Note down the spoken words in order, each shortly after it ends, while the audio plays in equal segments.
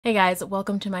Hey guys,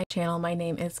 welcome to my channel. My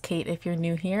name is Kate. If you're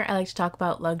new here, I like to talk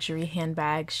about luxury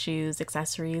handbags, shoes,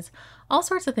 accessories, all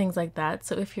sorts of things like that.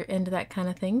 So if you're into that kind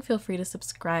of thing, feel free to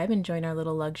subscribe and join our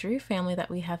little luxury family that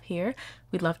we have here.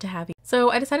 We'd love to have you. So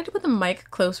I decided to put the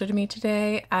mic closer to me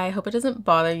today. I hope it doesn't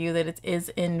bother you that it is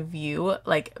in view,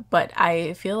 but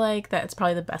I feel like that's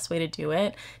probably the best way to do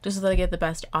it, just so that I get the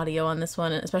best audio on this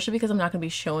one, especially because I'm not going to be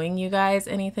showing you guys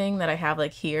anything that I have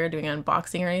like here doing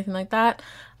unboxing or anything like that.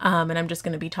 And I'm just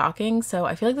going to be talking. So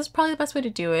I feel like this is probably the best way to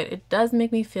do it. It does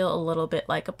make me feel a little bit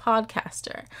like a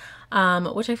podcaster,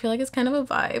 which I feel like is kind of a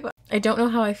vibe. I don't know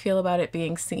how I feel about it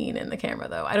being seen in the camera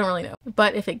though. I don't really know.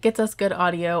 But if it gets us good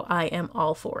audio, I am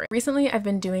all for it. Recently, I've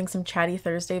been doing some Chatty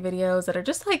Thursday videos that are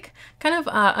just like kind of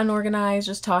unorganized,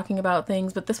 just talking about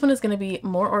things. But this one is going to be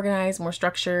more organized, more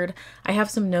structured. I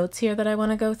have some notes here that I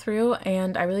want to go through,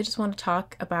 and I really just want to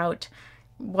talk about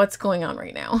what's going on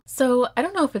right now. So I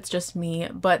don't know if it's just me,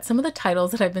 but some of the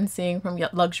titles that I've been seeing from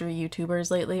luxury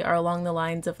YouTubers lately are along the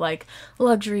lines of like,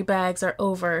 luxury bags are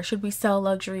over, should we sell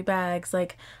luxury bags,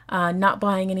 like not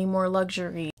buying any more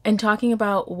luxury, and talking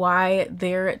about why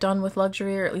they're done with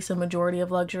luxury, or at least a majority of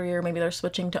luxury, or maybe they're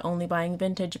switching to only buying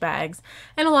vintage bags.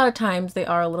 And a lot of times they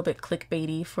are a little bit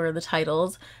clickbaity for the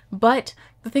titles, but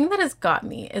the thing that has got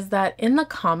me is that in the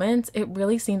comments, it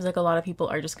really seems like a lot of people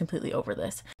are just completely over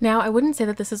this. Now, I wouldn't say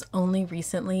that this is only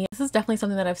recently. This is definitely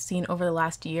something that I've seen over the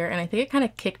last year, and I think it kind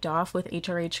of kicked off with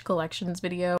HRH Collections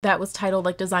video that was titled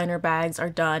like designer bags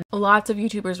are done. Lots of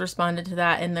YouTubers responded to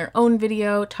that in their own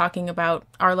video talking about,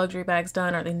 are luxury bags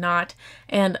done, are they not?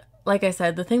 And like I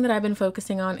said, the thing that I've been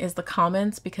focusing on is the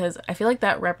comments, because I feel like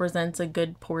that represents a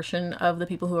good portion of the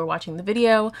people who are watching the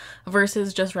video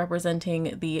versus just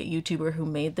representing the YouTuber who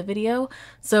made the video.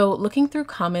 So looking through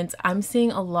comments, I'm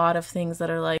seeing a lot of things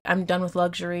that are like, I'm done with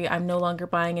luxury, I'm no longer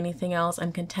buying anything else,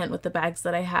 I'm content with the bags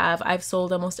that I have, I've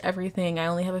sold almost everything, I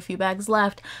only have a few bags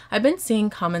left. I've been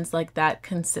seeing comments like that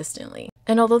consistently.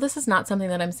 And although this is not something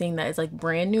that I'm seeing that is like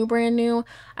brand new,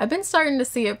 I've been starting to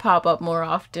see it pop up more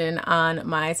often on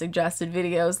my suggested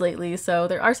videos lately. So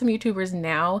there are some YouTubers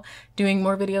now doing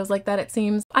more videos like that, it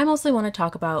seems. I mostly want to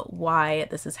talk about why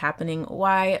this is happening,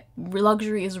 why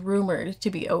luxury is rumored to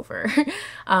be over,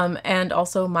 and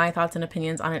also my thoughts and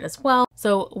opinions on it as well.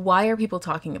 So why are people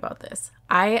talking about this?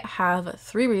 I have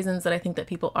 3 reasons that I think that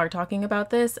people are talking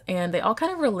about this, and they all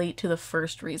kind of relate to the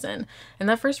first reason. And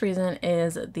that first reason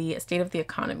is the state of the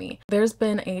economy. There's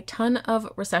been a ton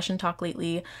of recession talk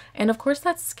lately, and of course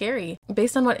that's scary.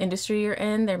 Based on what industry you're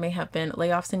in, there may have been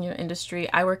layoffs in your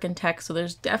industry. I work in tech, so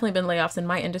there's definitely been layoffs in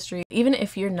my industry. Even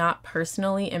if you're not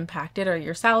personally impacted, or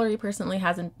your salary personally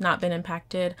hasn't not been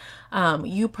impacted,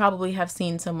 you probably have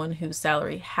seen someone whose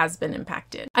salary has been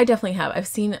impacted. I definitely have. I've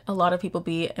seen a lot of people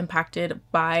be impacted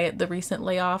by the recent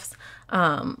layoffs,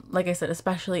 like I said,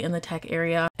 especially in the tech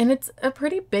area. And it's a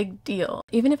pretty big deal.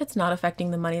 Even if it's not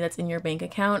affecting the money that's in your bank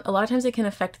account, a lot of times it can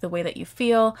affect the way that you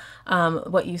feel.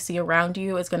 What you see around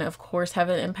you is going to, of course, have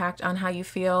an impact on how you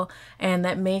feel, and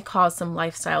that may cause some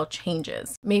lifestyle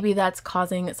changes. Maybe that's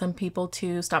causing some people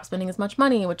to stop spending as much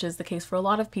money, which is the case for a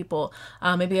lot of people.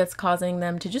 Maybe that's causing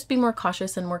them to just be more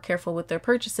cautious and more careful with their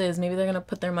purchases. Maybe they're going to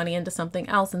put their money into something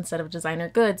else instead of designer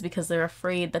goods because they're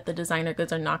afraid that the designer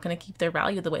goods are not going to keep their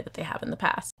value the way that they have in the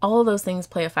past. All of those things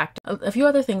play a factor. A few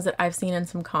other things that I've seen in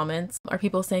some comments are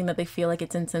people saying that they feel like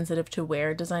it's insensitive to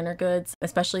wear designer goods,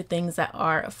 especially things that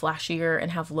are flashier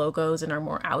and have logos and are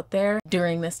more out there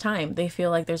during this time. They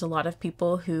feel like there's a lot of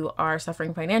people who are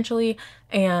suffering financially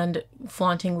and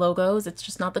flaunting logos. It's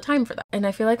just not the time for that. And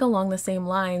I feel like along the same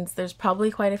lines, there's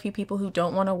probably quite a few people who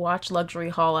don't want to watch luxury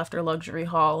haul after luxury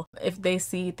haul if they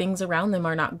see things around them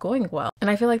are not going well. And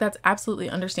I feel like that's absolutely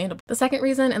understandable. The second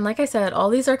reason, and like I said, all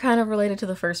these are kind of related to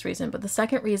the first reason, but the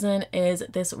second reason is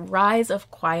this rise of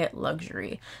quiet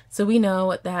luxury. So we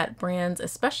know that brands,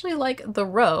 especially like the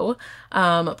Row,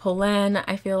 Polene,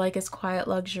 I feel like is quiet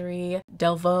luxury.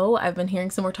 Delvaux, I've been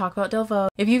hearing some more talk about Delvaux.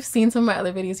 If you've seen some of my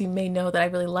other videos, you may know that I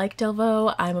really like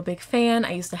Delvaux. I'm a big fan.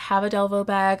 I used to have a Delvaux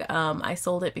bag. I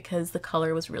sold it because the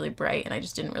color was really bright and I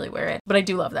just didn't really wear it, but I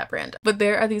do love that brand. But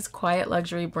there are these quiet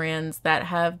luxury brands that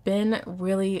have been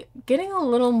really getting a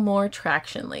little more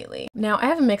traction lately. Now, I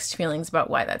have mixed feelings about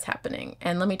why that's happening,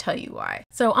 and let me tell you why.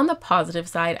 So on the positive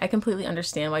side, I completely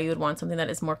understand why you would want something that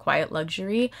is more quiet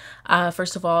luxury.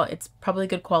 First of all, it's probably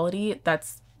good quality.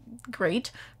 That's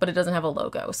great, but it doesn't have a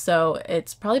logo. So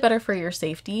it's probably better for your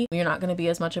safety. You're not going to be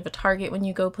as much of a target when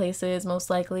you go places, most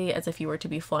likely, as if you were to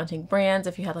be flaunting brands.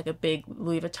 If you had like a big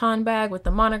Louis Vuitton bag with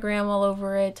the monogram all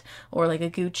over it, or like a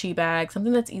Gucci bag,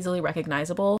 something that's easily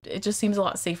recognizable, it just seems a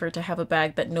lot safer to have a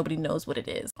bag that nobody knows what it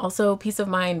is. Also, peace of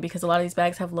mind, because a lot of these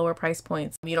bags have lower price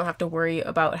points. You don't have to worry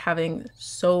about having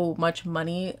so much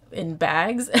money in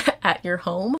bags at your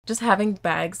home. Just having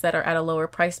bags that are at a lower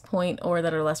price point or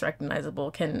that are less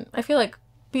recognizable can, I feel like,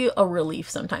 be a relief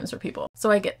sometimes for people. So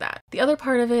I get that. The other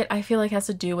part of it, I feel like, has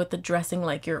to do with the dressing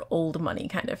like your old money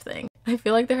kind of thing. I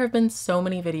feel like there have been so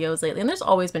many videos lately, and there's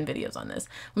always been videos on this.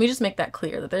 Let me just make that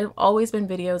clear, that there have always been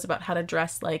videos about how to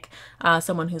dress like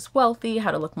someone who's wealthy,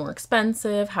 how to look more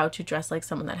expensive, how to dress like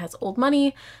someone that has old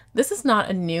money. This is not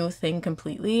a new thing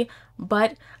completely,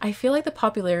 but I feel like the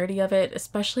popularity of it,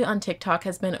 especially on TikTok,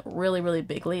 has been really, really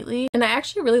big lately. And I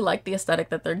actually really like the aesthetic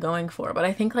that they're going for, but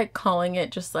I think like calling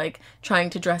it just like trying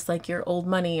to dress like your old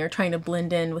money or trying to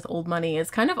blend in with old money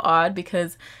is kind of odd,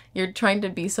 because you're trying to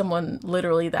be someone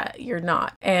literally that you're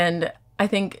not. And I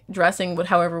think dressing with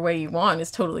however way you want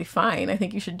is totally fine. I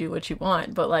think you should do what you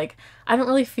want, but like, I don't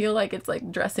really feel like it's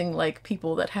like dressing like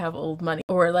people that have old money,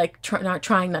 or like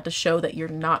trying not to show that you're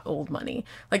not old money.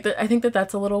 Like I think that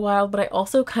that's a little wild, but I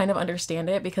also kind of understand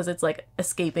it, because it's like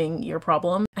escaping your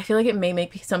problem. I feel like it may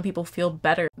make some people feel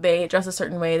better. They dress a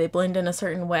certain way, they blend in a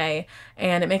certain way,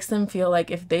 and it makes them feel like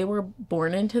if they were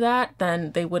born into that,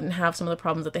 then they wouldn't have some of the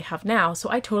problems that they have now. So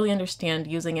I totally understand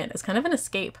using it as kind of an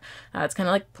escape. It's kind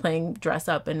of like playing dress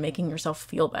up and making yourself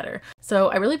feel better. So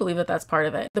I really believe that that's part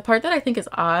of it. The part that I think is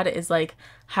odd is like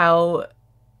how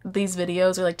these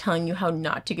videos are like telling you how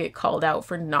not to get called out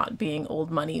for not being old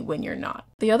money when you're not.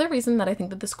 The other reason that I think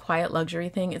that this quiet luxury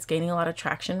thing is gaining a lot of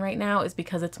traction right now is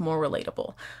because it's more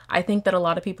relatable. I think that a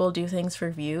lot of people do things for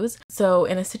views. So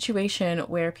in a situation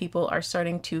where people are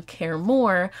starting to care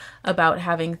more about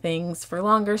having things for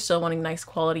longer, still wanting nice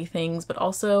quality things, but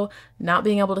also not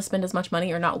being able to spend as much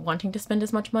money or not wanting to spend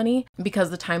as much money because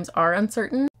the times are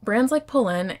uncertain, brands like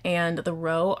Polene and the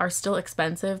Row are still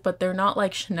expensive, but they're not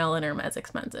like Chanel and Hermes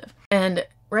expensive. And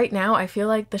right now, I feel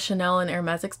like the Chanel and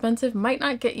Hermes expensive might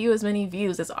not get you as many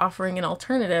views as offering an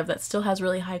alternative that still has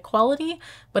really high quality,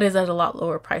 but is at a lot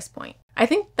lower price point. I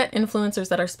think that influencers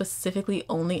that are specifically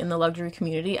only in the luxury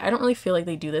community, I don't really feel like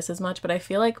they do this as much, but I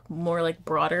feel like more like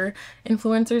broader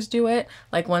influencers do it,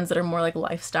 like ones that are more like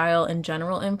lifestyle and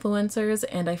general influencers,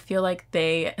 and I feel like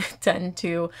they tend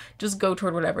to just go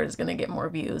toward whatever is going to get more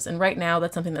views. And right now,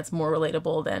 that's something that's more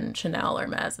relatable than Chanel,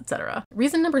 Hermes, etc.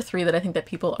 Reason number 3 that I think that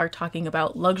people are talking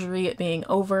about luxury being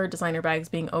over, designer bags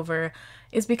being over,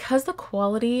 is because the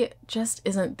quality just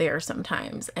isn't there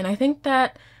sometimes. And I think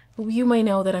that you may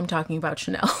know that I'm talking about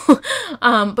Chanel,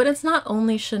 but it's not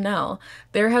only Chanel.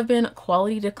 There have been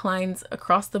quality declines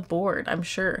across the board, I'm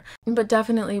sure. But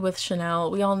definitely with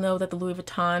Chanel, we all know that the Louis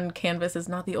Vuitton canvas is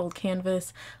not the old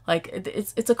canvas. Like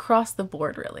it's across the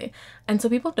board, really. And so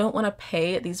people don't want to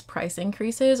pay these price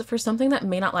increases for something that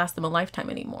may not last them a lifetime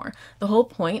anymore. The whole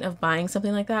point of buying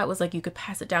something like that was like you could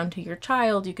pass it down to your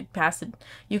child, you could pass it,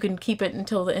 you can keep it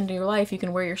until the end of your life, you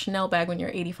can wear your Chanel bag when you're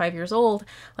 85 years old.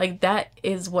 Like that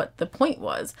is what the point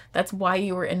was. That's why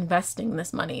you were investing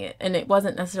this money. And it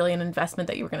wasn't necessarily an investment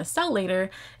that you were going to sell later.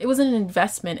 It was an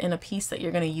investment in a piece that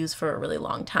you're going to use for a really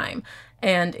long time.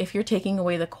 And if you're taking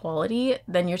away the quality,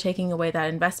 then you're taking away that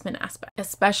investment aspect,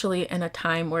 especially in a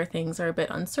time where things are a bit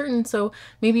uncertain. So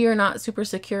maybe you're not super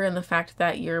secure in the fact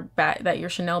that your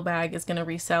Chanel bag is going to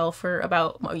resell for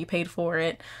about what you paid for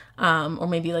it, or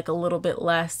maybe like a little bit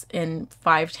less in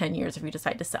 5-10 years if you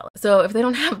decide to sell it. So if they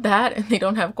don't have that and they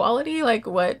don't have quality, like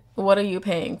what are you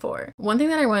paying for? One thing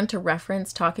that I wanted to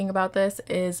reference talking about this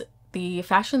is the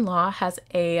Fashion Law has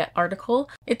a article.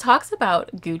 It talks about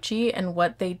Gucci and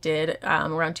what they did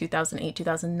around 2008,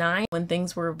 2009 when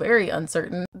things were very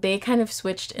uncertain. They kind of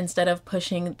switched, instead of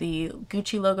pushing the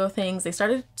Gucci logo things, they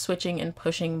started switching and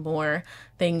pushing more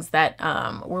things that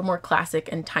were more classic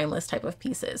and timeless type of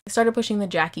pieces. They started pushing the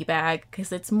Jackie bag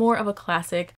because it's more of a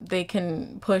classic. They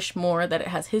can push more that it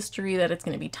has history, that it's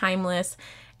going to be timeless.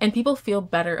 And people feel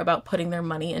better about putting their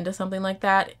money into something like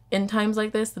that in times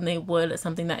like this than they would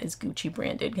something that is Gucci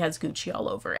branded, has Gucci all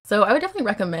over it. So I would definitely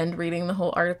recommend reading the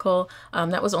whole article.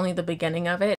 That was only the beginning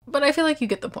of it, but I feel like you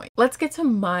get the point. Let's get to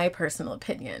my personal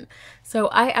opinion. So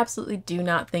I absolutely do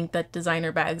not think that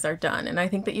designer bags are done. And I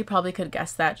think that you probably could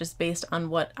guess that just based on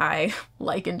what I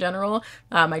like in general.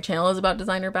 My channel is about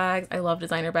designer bags. I love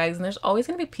designer bags, and there's always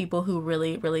going to be people who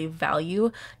really, really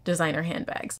value designer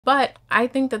handbags. But I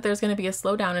think that there's going to be a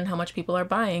slowdown in how much people are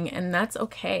buying, and that's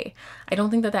okay. I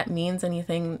don't think that that means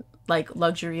anything like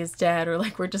luxury is dead or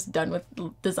like we're just done with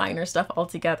designer stuff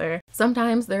altogether.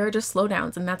 Sometimes there are just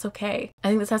slowdowns, and that's okay. I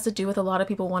think this has to do with a lot of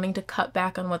people wanting to cut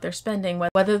back on what they're spending,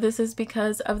 whether this is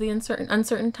because of the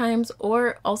uncertain times,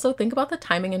 or also think about the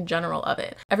timing in general of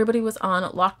it. Everybody was on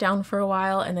lockdown for a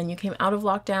while, and then you came out of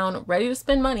lockdown ready to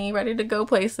spend money, ready to go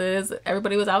places.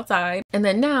 Everybody was outside. And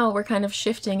then now we're kind of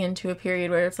shifting into a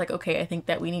period where it's like, okay, I think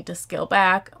that we need to scale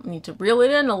back. We need to reel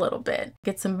it in a little bit,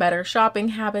 get some better shopping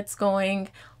habits going,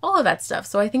 all of that stuff.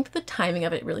 So I think the timing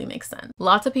of it really makes sense.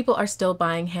 Lots of people are still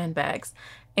buying handbags.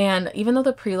 And even though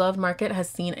the pre-loved market has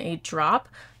seen a drop,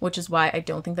 which is why I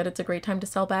don't think that it's a great time to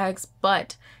sell bags,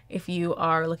 but if you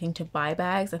are looking to buy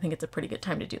bags, I think it's a pretty good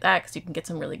time to do that because you can get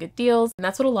some really good deals. And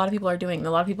that's what a lot of people are doing.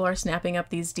 A lot of people are snapping up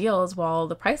these deals while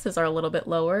the prices are a little bit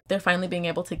lower. They're finally being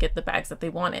able to get the bags that they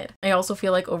wanted. I also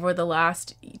feel like over the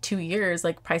last 2 years,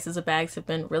 like prices of bags have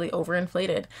been really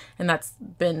overinflated, and that's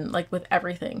been like with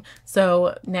everything.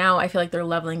 So now I feel like they're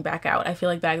leveling back out. I feel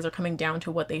like bags are coming down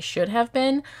to what they should have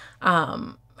been.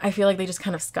 I feel like they just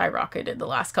kind of skyrocketed the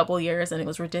last couple years and it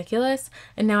was ridiculous.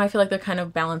 And now I feel like they're kind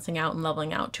of balancing out and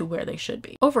leveling out to where they should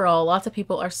be. Overall, lots of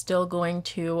people are still going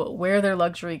to wear their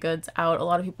luxury goods out. A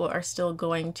lot of people are still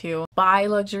going to buy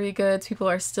luxury goods. People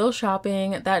are still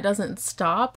shopping. That doesn't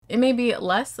stop. It may be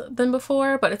less than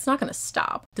before, but it's not going to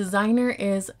stop. Designer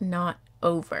is not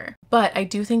over. But I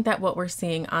do think that what we're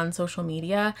seeing on social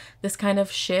media, this kind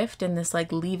of shift and this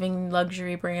like leaving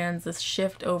luxury brands, this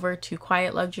shift over to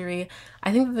quiet luxury,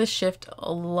 I think that this shift,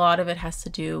 a lot of it has to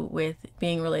do with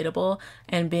being relatable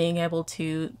and being able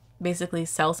to basically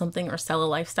sell something or sell a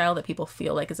lifestyle that people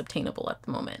feel like is obtainable at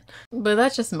the moment. But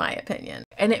that's just my opinion.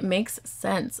 And it makes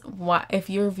sense. Why,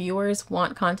 if your viewers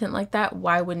want content like that,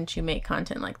 why wouldn't you make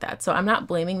content like that? So I'm not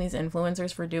blaming these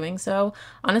influencers for doing so.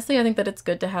 Honestly, I think that it's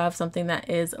good to have something that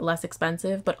is less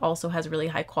expensive, but also has really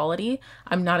high quality.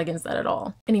 I'm not against that at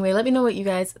all. Anyway, let me know what you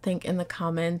guys think in the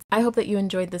comments. I hope that you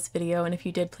enjoyed this video. And if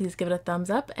you did, please give it a thumbs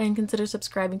up and consider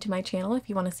subscribing to my channel if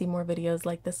you want to see more videos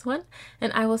like this one.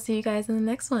 And I will see you guys in the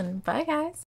next one. Bye guys.